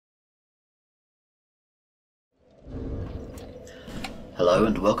Hello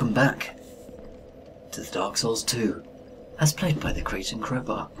and welcome back to the Dark Souls 2, as played by the Cretan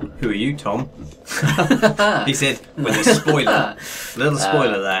Crowbar. Who are you, Tom? He said with a spoiler. Little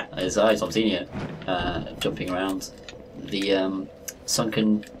spoiler there. It's I, Tom Senior, jumping around the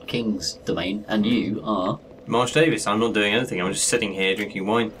Sunken King's domain, and you are... Marsh Davies. I'm not doing anything, I'm just sitting here drinking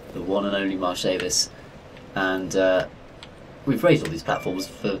wine. The one and only Marsh Davies. And we've raised all these platforms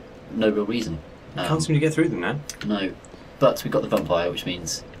for no real reason. Can't seem to get through them now. No. But we've got the vampire, which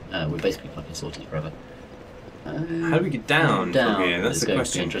means we're basically fucking sorted forever. How do we get down from here? That's the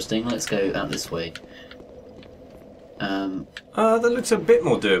question. Interesting. Let's go out this way. That looks a bit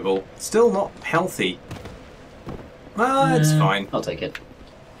more doable. Still not healthy. It's fine. I'll take it.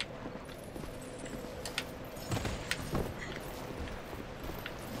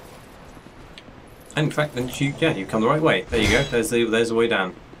 And in fact, then you come the right way. There you go. There's the way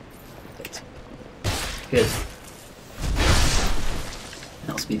down. Good.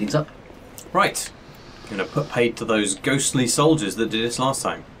 That'll speed things up. Right. I'm going to put paid to those ghostly soldiers that did this last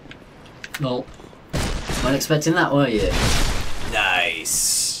time. Well, weren't expecting that, were you?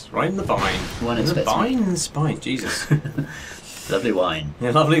 Nice. Right in the vine. Weren't In the expecting vine, the spine. Jesus. Lovely wine.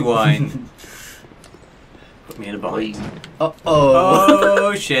 Yeah, lovely wine. Put me in a vine.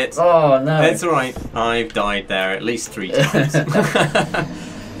 Oh shit. Oh no. It's alright. I've died there at least 3 times.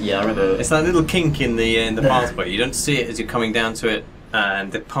 Yeah, I remember. It's that little kink in the pathway. You don't see it as you're coming down to it,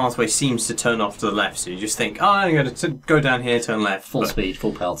 and the pathway seems to turn off to the left. So you just think, I'm going to go down here, turn left. Full speed,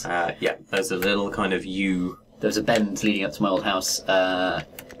 full pelt. Yeah, there's a little kind of U. There's a bend leading up to my old house,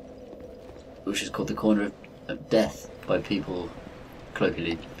 which is called the Corner of Death by people,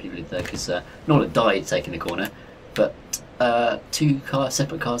 colloquially, people live there, because no one had died taking the corner, but 2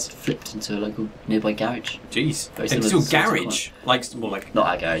 separate cars flipped into a local nearby garage. Jeez. Very It's similar still to garage? Like, more like... Not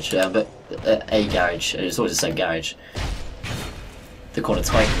our garage, but a garage, and it's always the same garage. The corner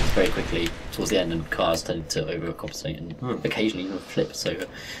tightens very quickly towards the end, and cars tend to overcompensate and occasionally even flip, so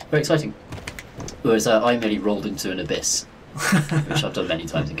very exciting. Whereas I merely rolled into an abyss, which I've done many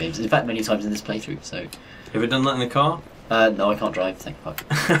times in games. In fact, many times in this playthrough, so... Have you ever done that in a car? No, I can't drive, thank fuck.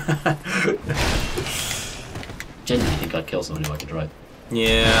 Genuinely think I'd kill someone if I could drive.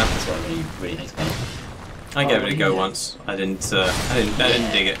 Yeah. That's why I really hate the game. I gave it a go once. I didn't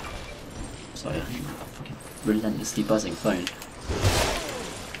dig it. Sorry, I think that fucking relentlessly buzzing phone.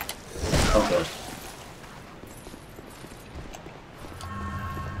 Oh god.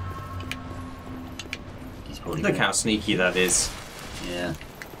 He's probably Look how sneaky that is. Yeah.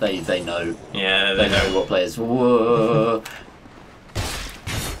 They know. Yeah, They know what players. Whoa.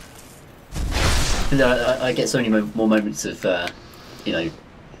 I get so many more moments of, you know,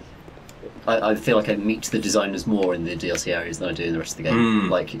 I feel like I meet the designers more in the DLC areas than I do in the rest of the game.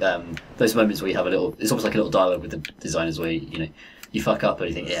 Like, those moments where you have a little, it's almost like a little dialogue with the designers where, you know, you fuck up and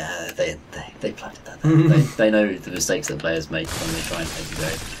you think, yeah, they planted that there. They know the mistakes that players make when they try and make you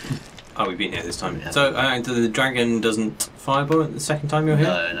go. Oh, we've been here this time. Yeah. So, the dragon doesn't fireball it the second time you're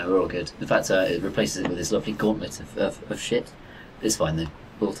here? No, we're all good. In fact, it replaces it with this lovely gauntlet of shit. It's fine though.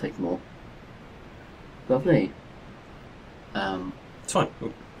 We'll take them all. Lovely. It's fine.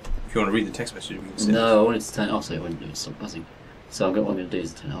 If you want to read the text message, we can see. No, I wanted to turn it off so it wouldn't stop buzzing. So what I'm going to do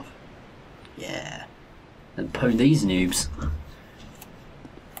is turn it off. Yeah. And pwn these noobs.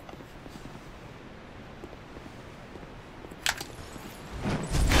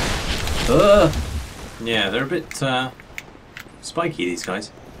 Yeah, they're a bit spiky, these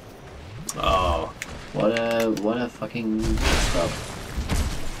guys. Oh. What a fucking scrub.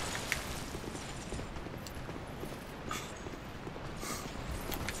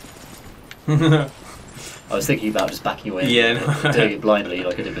 I was thinking about just backing away and doing it blindly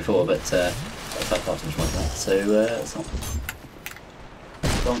like I did before, but that's far too much like that. So it's not.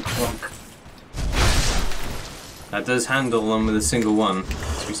 Bonk, bonk. That does handle them with a single one,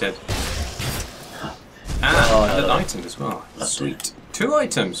 as we said. And an item as well. Sweet. 2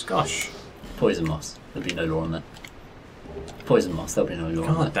 items, gosh. Poison moss. There'll be no lore on that. Poison moss. There'll be no lore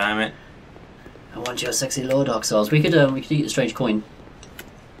on that. God damn it. I want your sexy lore, Dark Souls. We could eat a strange coin.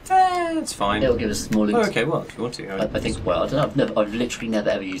 It's fine. It'll give us more loot. Oh, okay, well, if you want to. I think. Well, I don't know. I've literally never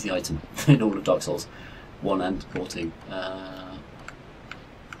ever used the item in all of Dark Souls 1 and or 2. I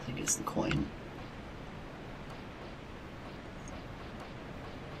think it's the coin.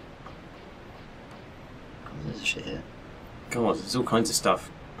 God, there's shit here. God, there's all kinds of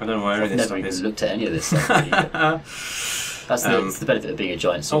stuff. I don't know where I've this never stuff even is. looked at any of this stuff. Really. That's the benefit of being a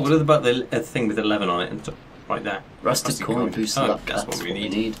giant Oh, sword. what about the thing with 11 on it? And right there. Rusted coin boosts luck. That's That's what we what we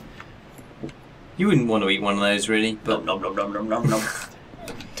need. need. You wouldn't want to eat one of those, really, but... Nom nom nom nom nom nom nom.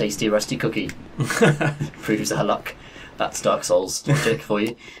 Tasty rusty cookie. Proves our luck. That's Dark Souls logic for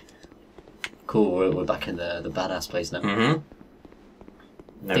you. Cool, we're back in the badass place now.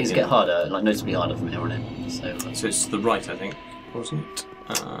 Mm-hmm. Things get harder, like noticeably harder from here on in. So it's the right, I think, wasn't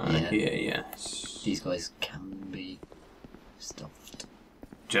it? Here, yes. These guys can be stuffed.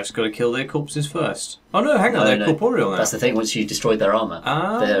 Just got to kill their corpses first. Oh no, hang on, they're corporeal now. That's the thing, once you destroy their armour,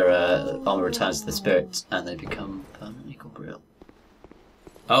 their armour returns to the spirit and they become permanently corporeal.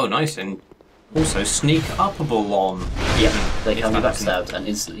 Oh, nice, and also sneak upable on. Yeah, they can be backstabbed and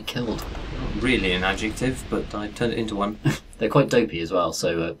instantly killed. Not really an adjective, but I turned it into one. They're quite dopey as well,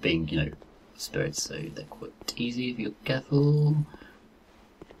 so being, spirits, so they're quite easy if you're careful.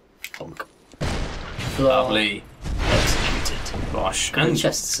 Bonk. Lovely. Executed. Gosh. And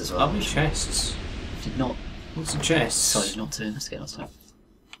chests as well. Lovely chests. Did not. What's a chest? Decided not to investigate last time.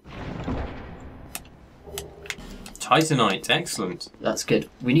 Titanite, excellent. That's good.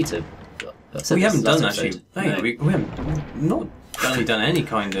 We need to. We haven't done actually. No. We haven't not really done any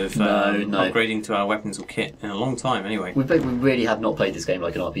kind of upgrading to our weapons or kit in a long time. Anyway, we really have not played this game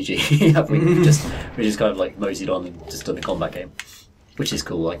like an RPG, have we? we just kind of like moseyed on and just done the combat game, which is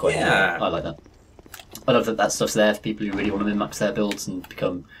cool. I like that. I love that stuff's there for people who really want to min-max their builds and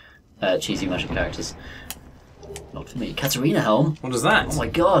become cheesy magic characters. Not for me. Katarina helm. What is that? Oh my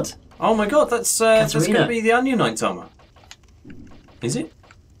god. Oh my god, that's going to be the Onion Knight's armor. Is it?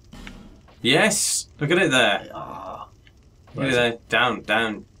 Yes! Look at it there. Look at there.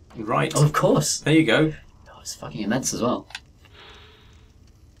 Down, right. Oh, of course. There you go. Oh, it's fucking immense as well.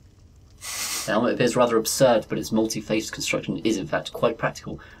 The helmet appears rather absurd, but its multi-faced construction is in fact quite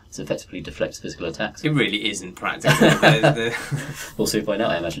practical. It effectively deflects physical attacks. It really isn't practical. We'll soon find out,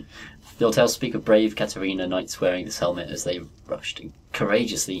 I imagine. The old tales speak of brave Katarina knights wearing this helmet as they rushed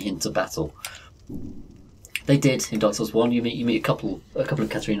courageously into battle. They did in Dark Souls 1. You meet a couple of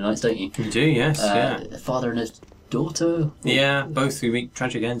Katarina knights, don't you? You do, yes. A father and a daughter. Yeah, both who meet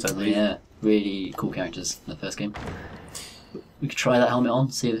tragic ends, I believe. Yeah, really cool characters in the first game. We could try that helmet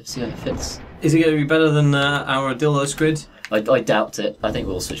on, see how it fits. Is it going to be better than our Dillo Squid? I doubt it. I think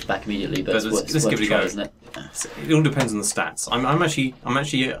we'll switch back immediately, but let's give it a go, isn't it? It all depends on the stats. I'm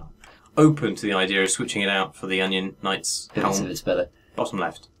actually open to the idea of switching it out for the Onion Knight's helm. If it's better. Bottom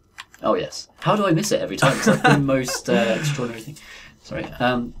left. Oh yes. How do I miss it every time? Because that's the most extraordinary thing. Sorry.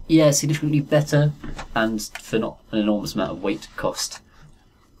 Yeah, significantly better, and for not an enormous amount of weight cost.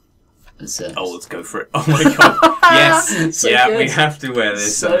 Let's go for it. Oh my god. Yes. So yeah, good. we have to wear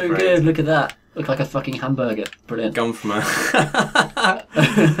this. So good. Look at that. Look like a fucking hamburger. Brilliant. Gone from a... Yeah,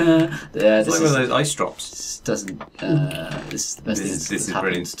 it's like one of those ice drops. This doesn't... this is the best thing that's happened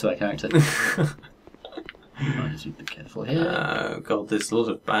brilliant. to our character. Right, be careful here. Oh god, there's a lot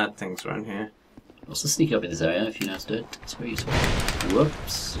of bad things around here. Also sneaking up in this area if you know how to do it. It's very useful.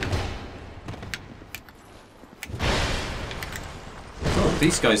 Whoops. Oh,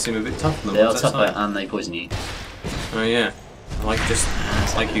 these guys seem a bit tougher than They are tougher and they poison you. Oh yeah. Like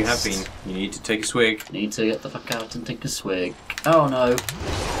you have been. You need to take a swig. Need to get the fuck out and take a swig. Oh no.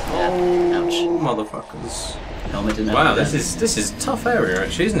 Yeah. Oh, ouch. Motherfuckers. Helmet didn't wow, have this is a tough area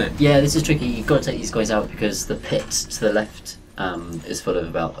actually, isn't it? Yeah, this is tricky. You've got to take these guys out because the pit to the left is full of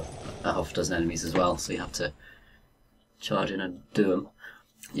about a half a dozen enemies as well, so you have to charge in and do them.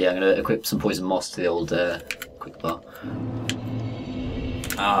 Yeah, I'm going to equip some poison moss to the old quick bar.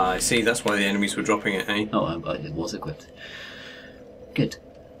 Ah, I see, that's why the enemies were dropping it, eh? Oh, it was equipped. Good.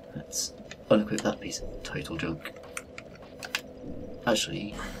 Let's unequip that piece of total junk.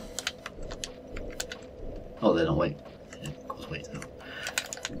 Actually... Oh, they're not wait. Yeah, of course, wait. Oh.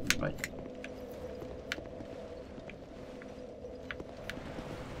 Right.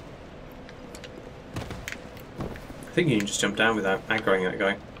 I think you can just jump down without aggroing that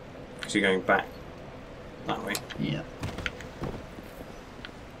guy. Because you're going back that way. Yeah.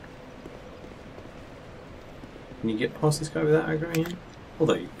 Can you get past this guy without aggroing him?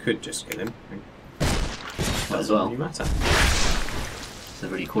 Although you could just kill him. Might as well. Doesn't really matter. It's a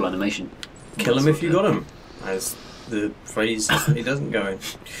really cool animation. Kill him if you got him. As the phrase it doesn't go in.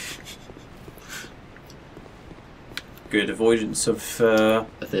 Good avoidance of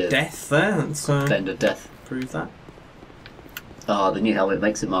death there. That's Bend of death. prove that. Ah, the new helmet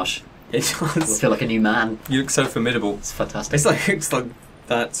makes it, Marsh. It I does. feel like a new man. You look so formidable. It's fantastic. It's like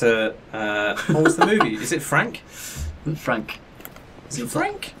that. What was the movie? Is it Frank? Frank. Is it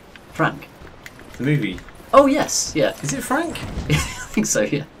Frank? Frank. The movie. Oh yes, yeah. Is it Frank? I think so,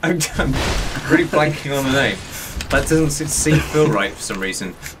 yeah. I'm really blanking on the name. That doesn't feel right for some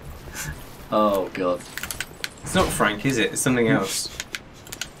reason. Oh god. It's not Frank, is it? It's something else.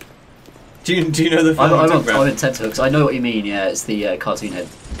 Do you know the film I'm I'm talking about? on tenterhooks. I know what you mean. Yeah, it's the cartoon head.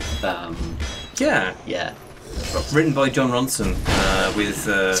 Yeah. Yeah. Written by John Ronson with...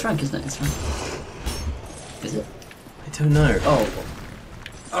 It's Frank, isn't it? It's Frank. Is it? I don't know. Oh.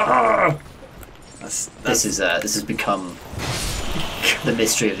 Oh! This has become the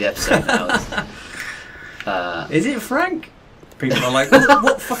mystery of the episode now. Is it Frank? People are like,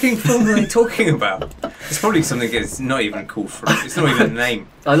 what fucking film are they talking about? It's probably something that's not even called Frank. It's not even a name.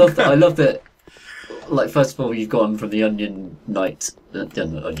 I love that. Like, first of all, you've gone from the Onion Knight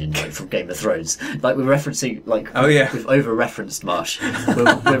from Game of Thrones. Like, we're referencing, like, oh yeah, we've over-referenced Marsh.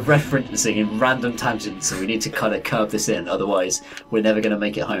 we're referencing in random tangents, so we need to kind of curb this in. Otherwise, we're never going to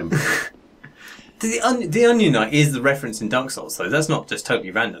make it home. The Onion Knight is the reference in Dark Souls, though. That's not just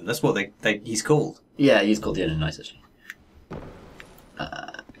totally random. That's what he's called. Yeah, he's called the Onion Knight, actually.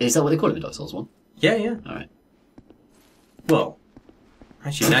 Is that what they call him in Dark Souls 1? Yeah, yeah. All right. Well,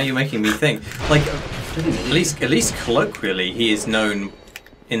 actually, now you're making me think. Like, at least colloquially, he is known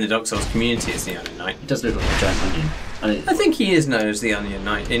in the Dark Souls community as the Onion Knight. He does look like a giant onion. I think he is known as the Onion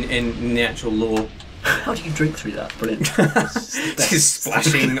Knight in the actual lore. How do you drink through that? Brilliant. He's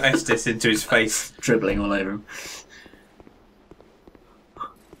splashing Estus into his face. Dribbling all over him.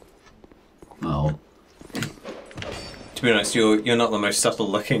 Oh. To be honest, you're not the most subtle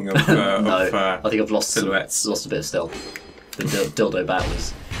looking of no, I think I've lost silhouettes. Lost a bit of stealth. The dildo bat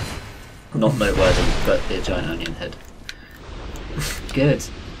was not noteworthy, but the giant onion head. Good.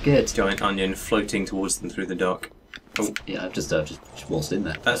 Giant onion floating towards them through the dark. Oh. Yeah, I've just waltzed in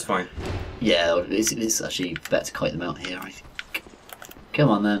there. That's fine. Yeah, it's actually better to kite them out here, I think. Come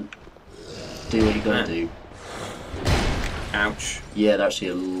on then. Do what you gotta do. Ouch. Yeah, they're actually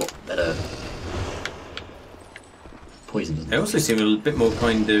a lot better poison. They also seem a bit more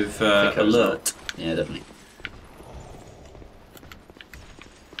kind of alert. Well. Yeah, definitely.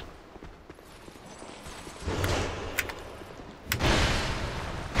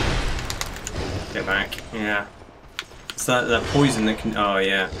 Get back. Yeah. It's that poison that can... Oh,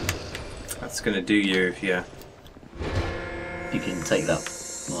 yeah. That's going to do you if you... You can take that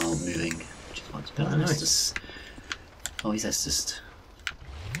while moving, which is quite a bit nice. Oh, he's just...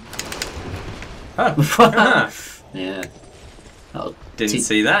 Ah. Yeah. Didn't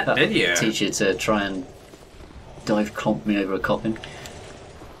see that, did you? Teach you to try and dive clomp me over a coffin.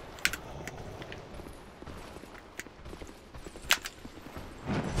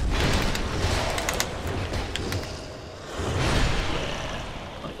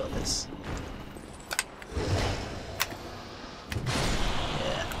 I got this.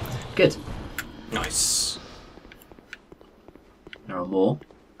 Yeah. Good. Nice. There are more.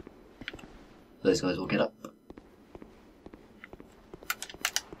 Those guys will get up.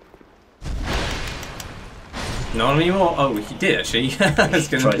 Not anymore. Oh, he did actually. That's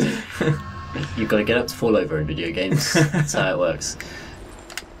gonna... Try to. You've got to get up to fall over in video games. That's how it works.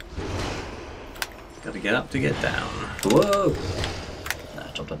 Got to get up to get down. Whoa! Nah,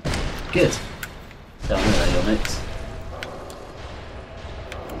 job done. Good. Down there, your next.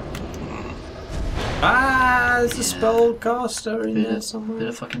 Ah, there's a spellcaster in there somewhere. Bit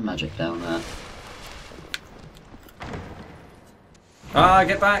of fucking magic down there. Ah,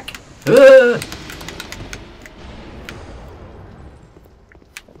 get back!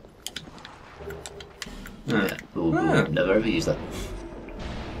 Yeah, we'll never ever use that.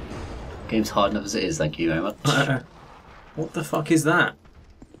 Game's hard enough as it is, thank you very much. What the fuck is that?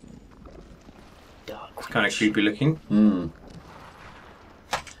 Kind of creepy looking.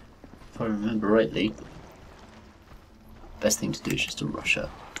 If I remember rightly, best thing to do is just to rush up.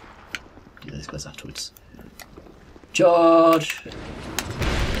 Do those guys afterwards. Charge!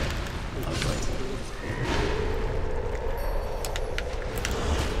 Oh, right.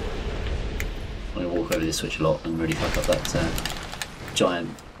 I'm going to walk over this switch a lot and really fuck up that giant,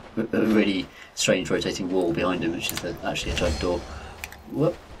 really strange rotating wall behind him, which is actually a giant door.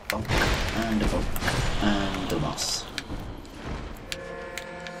 Whoop, bonk, and a bonk, and a moss.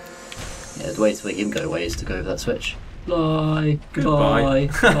 Yeah, the way to make him go away is to go over that switch. Fly, goodbye,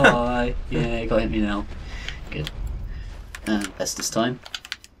 bye. Yeah, got hit me now. Good. And best this time.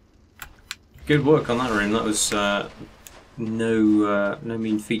 Good work on that room. That was no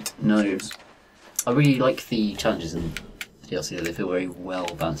mean feat. No. I really like the challenges in the DLC. They feel very well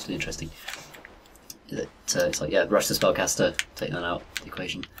balanced and interesting. It's like, yeah, rush the spellcaster, take that out of the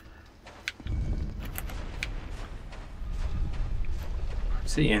equation.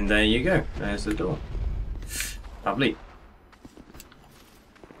 See, and there you go. There's the door. Lovely.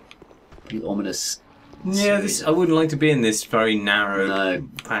 Pretty ominous. Yeah, I wouldn't like to be in this very narrow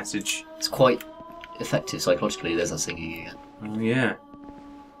passage. It's quite effective psychologically. There's that singing again. Oh yeah.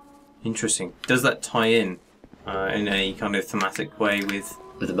 Interesting. Does that tie in any kind of thematic way with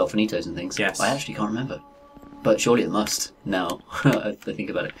the Belfinitos and things? Yes. I actually can't remember. But surely it must, now. I think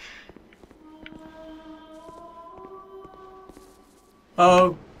about it.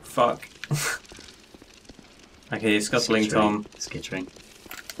 Oh, fuck. Okay, you're scuttling, Tom. Skittering.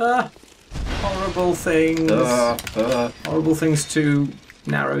 Horrible things. Horrible things too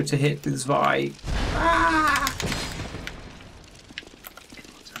narrow to hit with Zwei.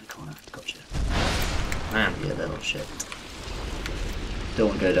 Turn the corner. Gotcha. Man. Yeah, they're all shit. Don't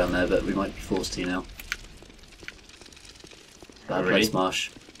want to go down there, but we might be forced to now. Bad place,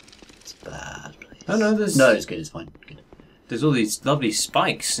 Marsh. It's a bad place. Oh no, there's... No, it's good, it's fine. Good. There's all these lovely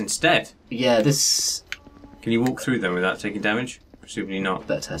spikes instead. Yeah, this... Can you walk through them without taking damage? Presumably not.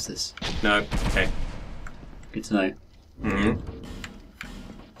 Better test this. No, okay. Good to know.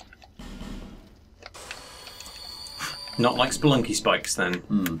 Not like spelunky spikes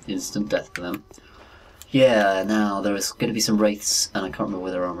then. Instant death for them. Yeah, now there is going to be some wraiths, and I can't remember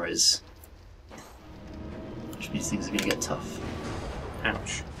where their armour is. Which means things are going to get tough.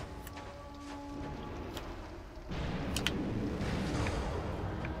 Ouch.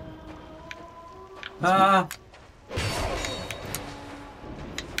 Ah!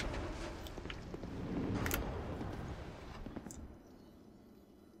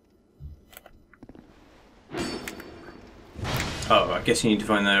 Oh, I guess you need to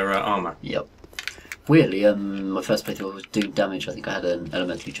find their armour. Yep. Weirdly, my first playthrough was doing damage. I think I had an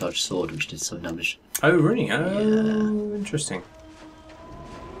elementally charged sword which did some damage. Oh, really? Oh, yeah. Interesting.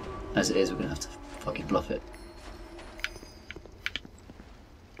 As it is, we're going to have to fucking bluff it.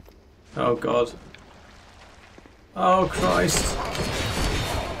 Oh, God. Oh, Christ.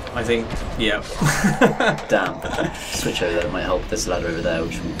 I think, yeah. Damn. Switch over, that might help. There's a ladder over there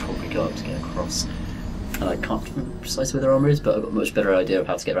which we'll probably go up to get across. And I can't remember precisely where their armour is, but I've got a much better idea of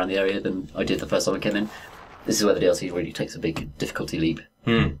how to get around the area than I did the first time I came in. This is where the DLC really takes a big difficulty leap.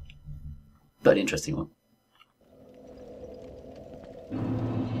 But an interesting one.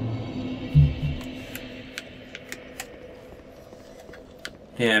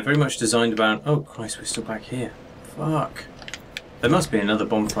 Yeah, very much designed about... Oh, Christ, we're still back here. Fuck. There must be another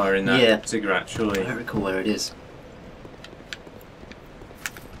bonfire in that cigarette, surely. I don't recall where it is.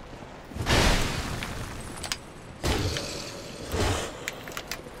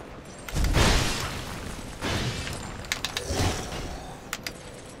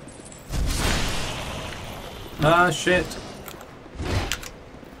 Ah, shit.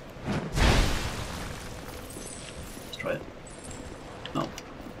 Let's try it. No.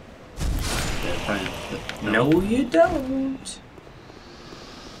 Yeah, try it, but No, you don't.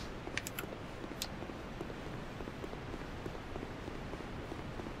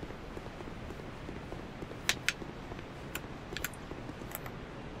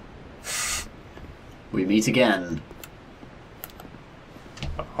 We meet again.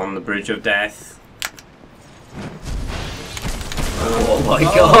 On the bridge of death. Oh my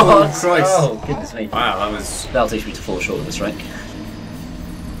god! Christ. Oh, goodness me. Wow, That'll teach me to fall short of this rank.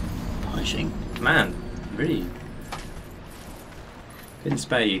 Punishing. Man, really... Didn't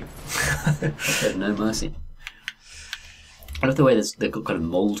spare you. Showed no mercy. I love the way they've got kind of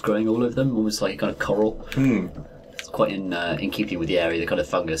mould growing all over them, almost like a kind of coral. It's quite in keeping with the area, the kind of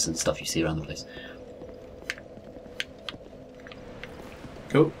fungus and stuff you see around the place.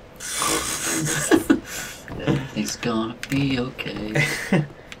 Cool. Everything's gonna be okay.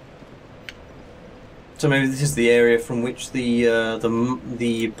 So maybe this is the area from which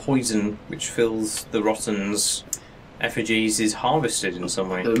the poison which fills the Rotten's effigies is harvested in some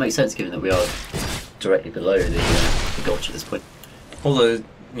way. It would make sense given that we are directly below the gulch at this point. Although,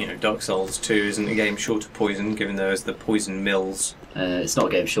 you know, Dark Souls 2 isn't a game short of poison, given there's the poison mills. It's not a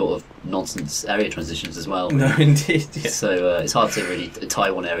game short of nonsense area transitions as well. No, indeed. Yeah. So it's hard to really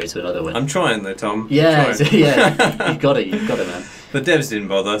tie one area to another one. I'm trying though, Tom. Yeah, yeah, you've got it, man. The devs didn't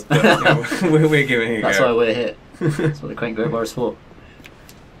bother, but you know, we're giving it a go. That's why we're here. That's what the Crank Great Bar is for.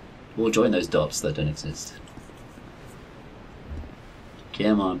 We'll join those dots that don't exist.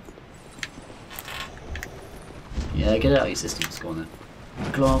 Come on. Yeah, get it out of your systems. Go on then.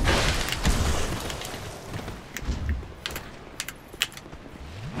 Glomp.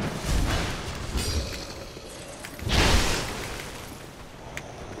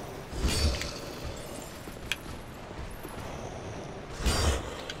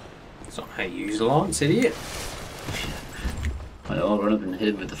 That's not how you use a lance, idiot. I know, I'll run up and hit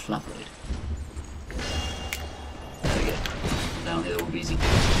him with the flat blade. There we go. Down here will be easy.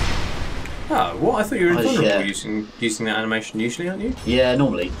 Oh, what? I thought you were invulnerable yeah. using that animation usually, aren't you? Yeah,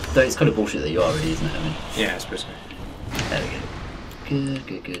 normally. Though it's kind of bullshit that you are really, isn't it? I mean, Yeah, I suppose so. there we go. Good,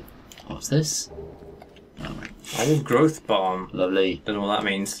 good, good. What's this? Oh, right. Old growth bomb. Lovely. Don't know what that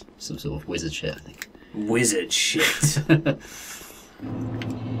means. Some sort of wizard shit, I think. Wizard shit.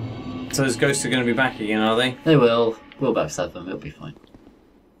 So those ghosts are going to be back again, are they? They will. We'll backstab them. It'll be fine.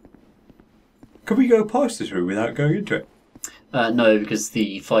 Could we go past this room without going into it? No, because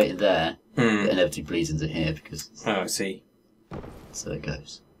the fight in there inevitably bleeds into here because... Oh, I see. So it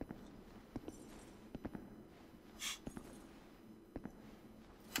goes.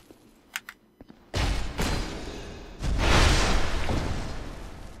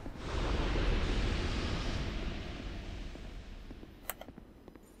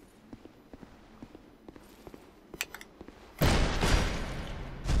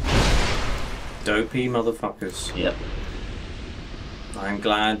 Dopey motherfuckers. Yep. I'm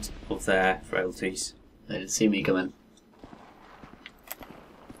glad of their frailties. They didn't see me coming.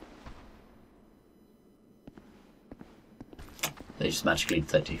 They just magically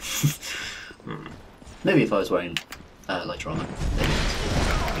detect you. Maybe if I was wearing lighter armor.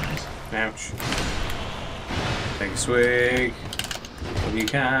 Ouch. Take a swig. If you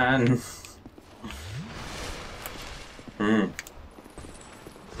can.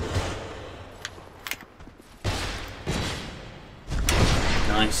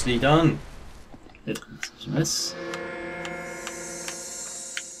 Nicely done. Good. Miss.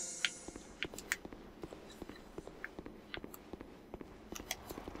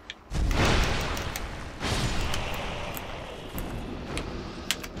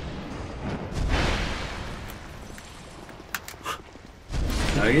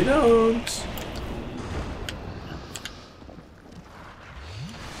 No, you don't.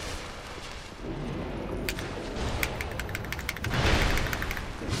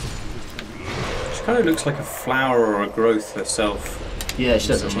 She kind of looks like a flower or a growth herself. Yeah, she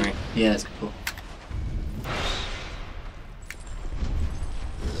does actually. Yeah, it's cool.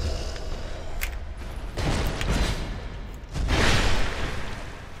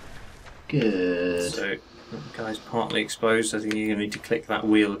 Good. So, the guy's partly exposed. I think you're going to need to click that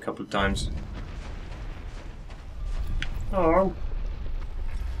wheel a couple of times. Oh.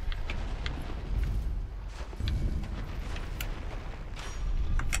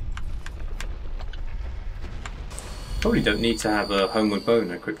 Probably don't need to have a homeward bone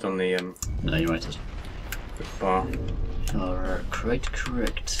equipped on the No, you're right. bar.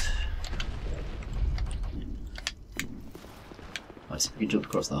 Correct. Let's see if we can jump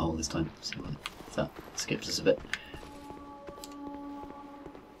across the hole this time. See if that skips us a bit.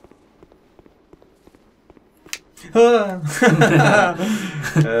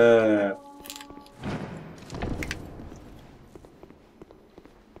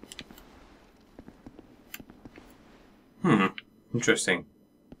 Interesting.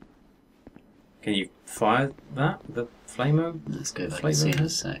 Can you fire that with the flamo? Let's go back and see in a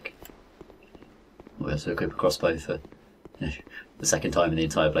sec. We have to equip a crossbow for the second time in the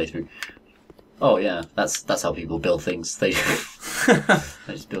entire playthrough. Oh yeah, that's how people build things. They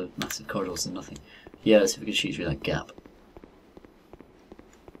they just build massive corridors and nothing. Yeah, let's see if we can shoot through that gap.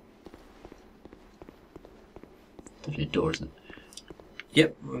 Definitely a door, isn't it?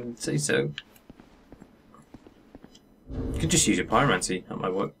 Yep, I'd say so. You could just use your pyromancy, that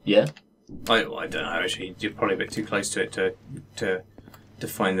might work. Yeah? I don't know, actually. You're probably a bit too close to it to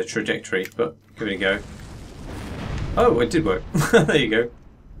define the trajectory, but give it a go. Oh, it did work. There you go.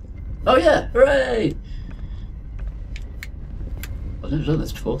 Oh yeah! Hooray! I've never done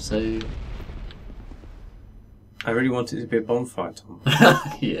this before, so... I really want it to be a bonfire, Tom.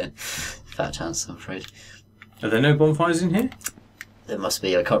 Yeah. Fat chance, I'm afraid. Are there no bonfires in here? There must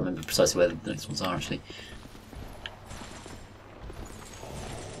be. I can't remember precisely where the next ones are, actually.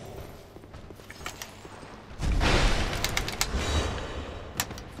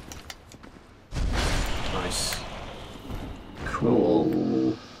 Nice.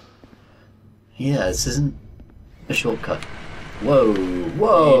 Cool. Yeah, this isn't a shortcut. Whoa!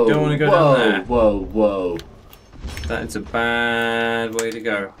 You don't want to go down there. Whoa! That is a bad way to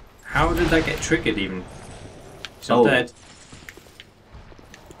go. How did that get triggered even? He's not dead.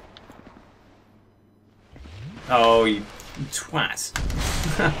 Oh, you twat.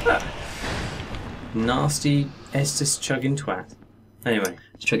 Nasty Estes chugging twat. Anyway.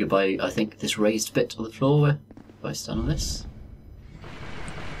 It's triggered by, I think, this raised bit on the floor where if I stand on this.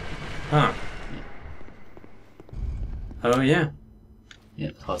 Huh. Oh, yeah. Yeah,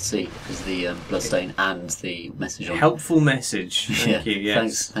 it's hard to see because of the bloodstain and the message on. Helpful message. Thank you,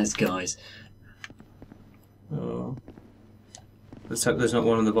 yes. Thanks, guys. Oh. Let's hope there's not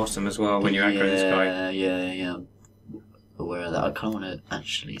one on the bottom as well when you aggro this guy. Yeah. I'm aware of that. I kind of want to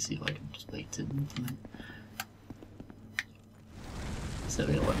actually see if I can just bait it. Is that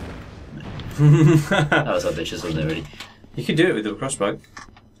going to work? No. That was ambitious, wasn't it, really? You could do it with the crossbow.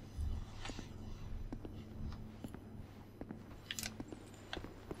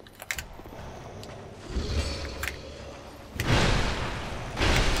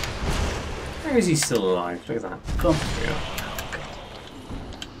 How is he still alive? Look at that. Come on.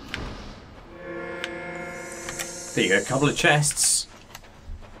 There you go, a couple of chests.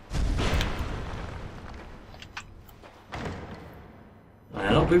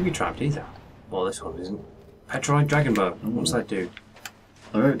 And not booby trapped either. Well, this one isn't. Petrite dragon bow. What does that do?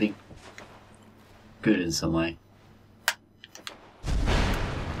 I remember it being good in some way.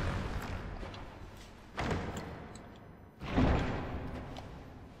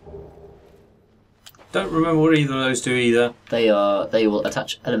 Don't remember what either of those do either. They will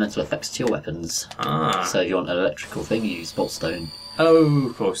attach elemental effects to your weapons. Ah. So if you want an electrical thing, you use bolt stone. Oh,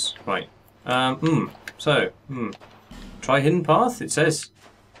 of course. Right. Try hidden path, it says.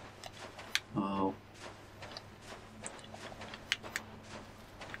 Oh.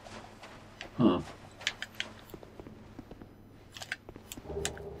 Huh.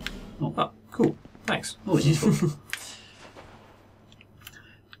 Oh, cool. Thanks. Always useful.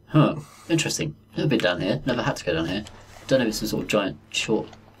 Huh. Interesting. Never been down here. Never had to go down here. Don't know if it's some sort of giant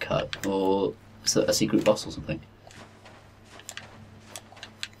shortcut or a secret boss or something.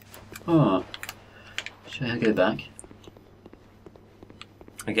 Oh. Should I go back?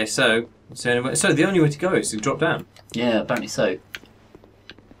 I guess so. So the only way to go is to drop down. Yeah, apparently so.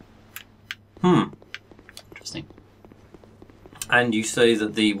 Interesting. And you say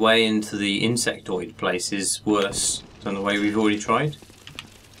that the way into the insectoid place is worse than the way we've already tried?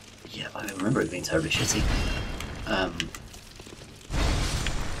 Yeah, I remember it being terribly shitty.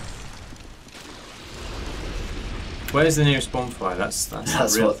 Where's the nearest bonfire? That's the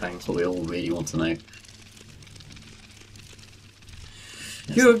real thing. That's what we all really want to know.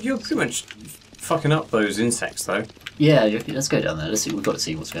 You're pretty much fucking up those insects, though. Yeah, let's go down there. We've got to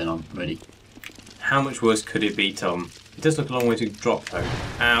see what's going on, really. How much worse could it be, Tom? It does look a long way to drop, though.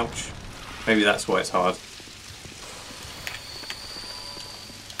 Ouch. Maybe that's why it's hard.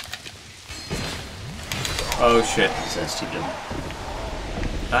 Oh shit. So stupid.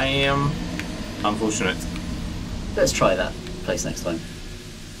 Damn. Unfortunate. Let's try that place next time.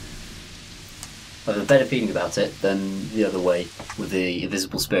 I have a better feeling about it than the other way with the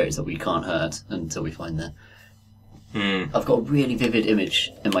invisible spirits that we can't hurt until we find them. I've got a really vivid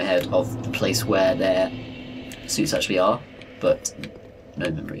image in my head of the place where their suits actually are, but no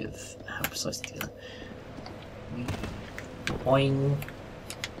memory of how precisely together. Boing.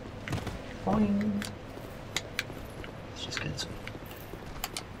 Boing. Let's just go this way.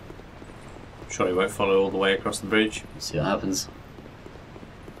 Sure he won't follow all the way across the bridge. See what happens.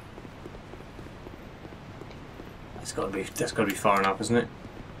 That's got to be far enough, isn't it?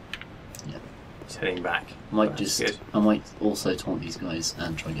 Yeah. He's heading back. I might also taunt these guys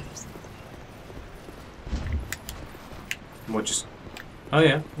and try and get this. We'll just. Oh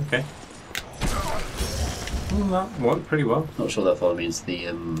yeah. Okay. Well, that worked pretty well. Not sure that follow means the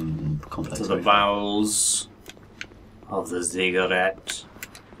complex. To the vowels of the ziggurat.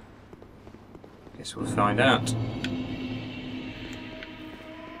 Guess we'll find out.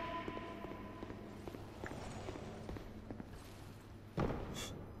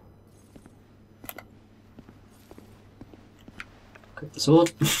 Grab the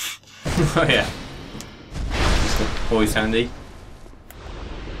sword. Oh yeah. Always handy.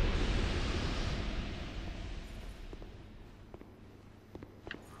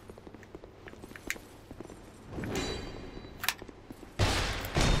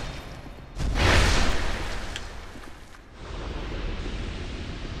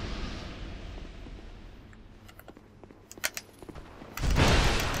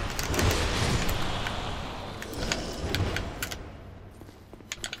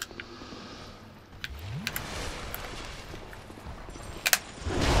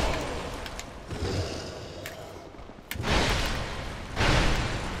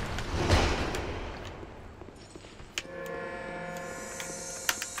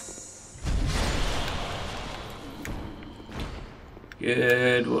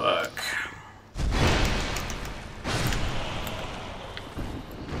 Good work.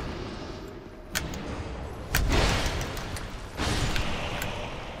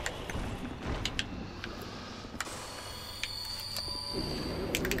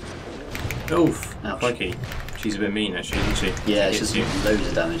 Oof. Ouch. Lucky. She's a bit mean actually, isn't she? Yeah, it's just loads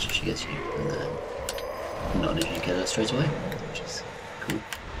of damage if she gets you. And not if you kill her straight away, which is cool.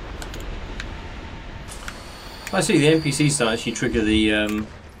 I see, the NPCs don't actually trigger the Oh,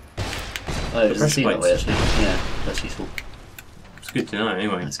 it doesn't seem that way actually. Yeah, that's useful. It's good to know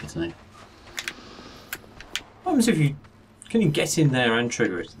anyway. That's good to know. What happens if you... Can you get in there and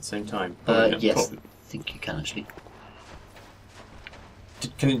trigger it at the same time? Yes, I think you can actually.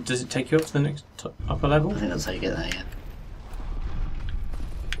 Does it take you up to the next upper level? I think that's how you get there, yeah.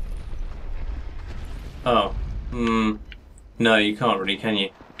 Oh. No, you can't really, can you?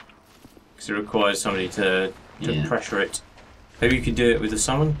 Because it requires somebody to pressure it. Maybe you could do it with a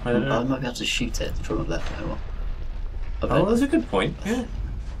summon? I don't know. I might be able to shoot it from up there. Oh, that's a good point. Yeah. Do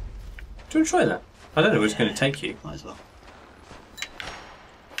you want to try that? I don't know where it's going to take you. Might as well.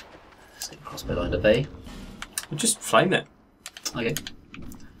 Let's crossbow line at bay. Just flame it. Okay. It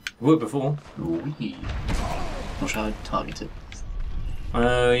worked before. Wee. Not sure how to target it.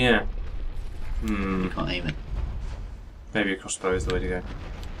 Oh, yeah. You can't aim it. Maybe a crossbow is the way to go.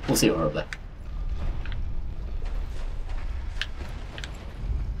 We'll see when we're up there.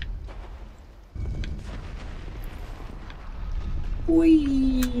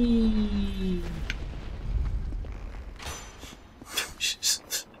 Whee!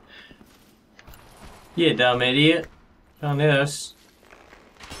 You dumb idiot. Can't hit us.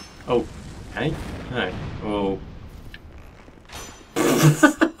 Oh, hey? No. Oh.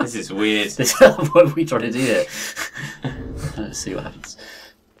 This is weird. What are we trying to do here? Let's see what happens.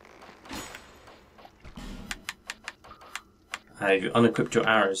 You've unequipped your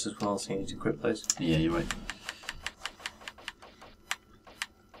arrows as well, so you need to equip those. Yeah, you're right.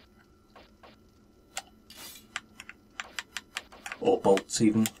 Or bolts,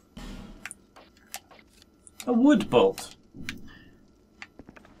 even. A wood bolt.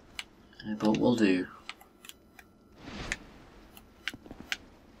 A bolt will do.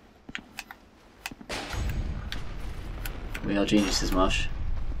 We are geniuses, Marsh.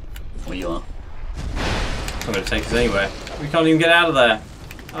 Or you are. It's not going to take us anywhere. We can't even get out of there.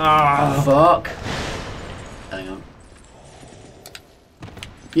 Ah, fuck. Hang on.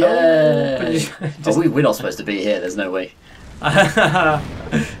 Yeah. We're not supposed to be here. There's no way.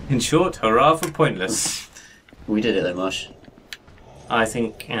 In short, hurrah for pointless. We did it though, Marsh. I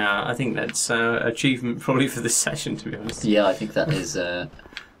think that's achievement probably for this session, to be honest. Yeah, I think that is.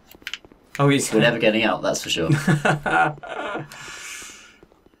 We're never getting out. That's for sure.